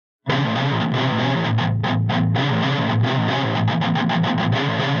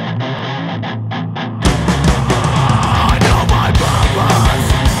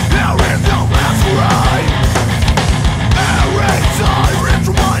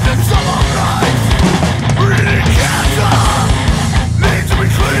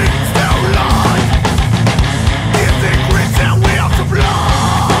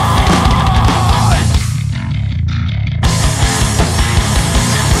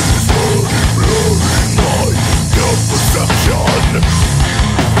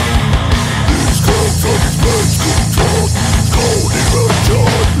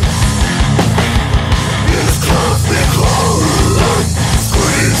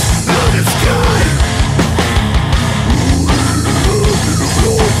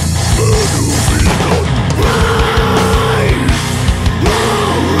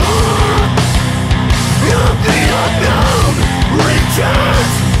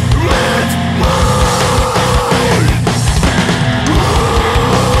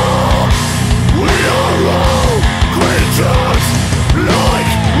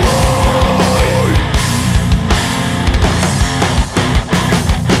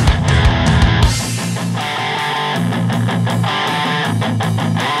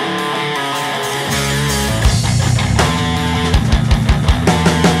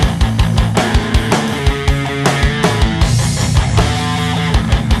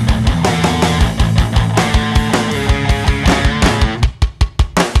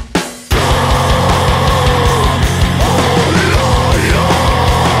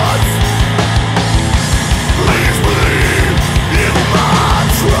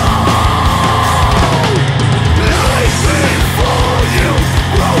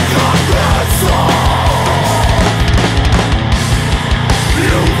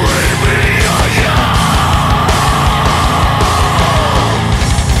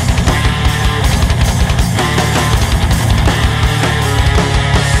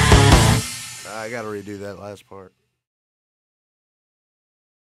part.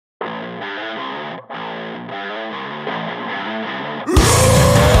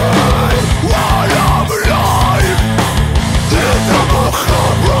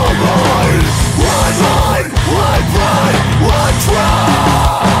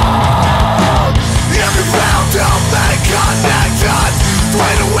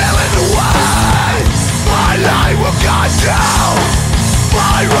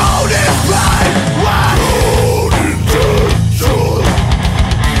 My road is paved with intention,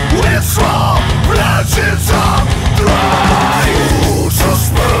 with strong branches of dry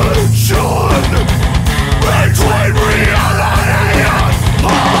suspension between reality and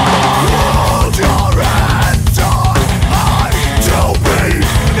hold your hands on high to be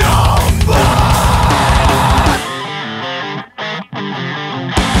numbered.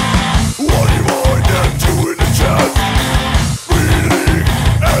 What do you mind them doing the chat? Beating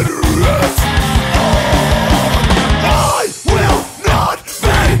and rest on. I will not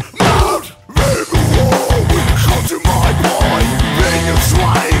be moved. Maybe war will come to my point. Being a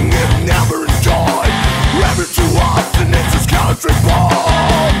slave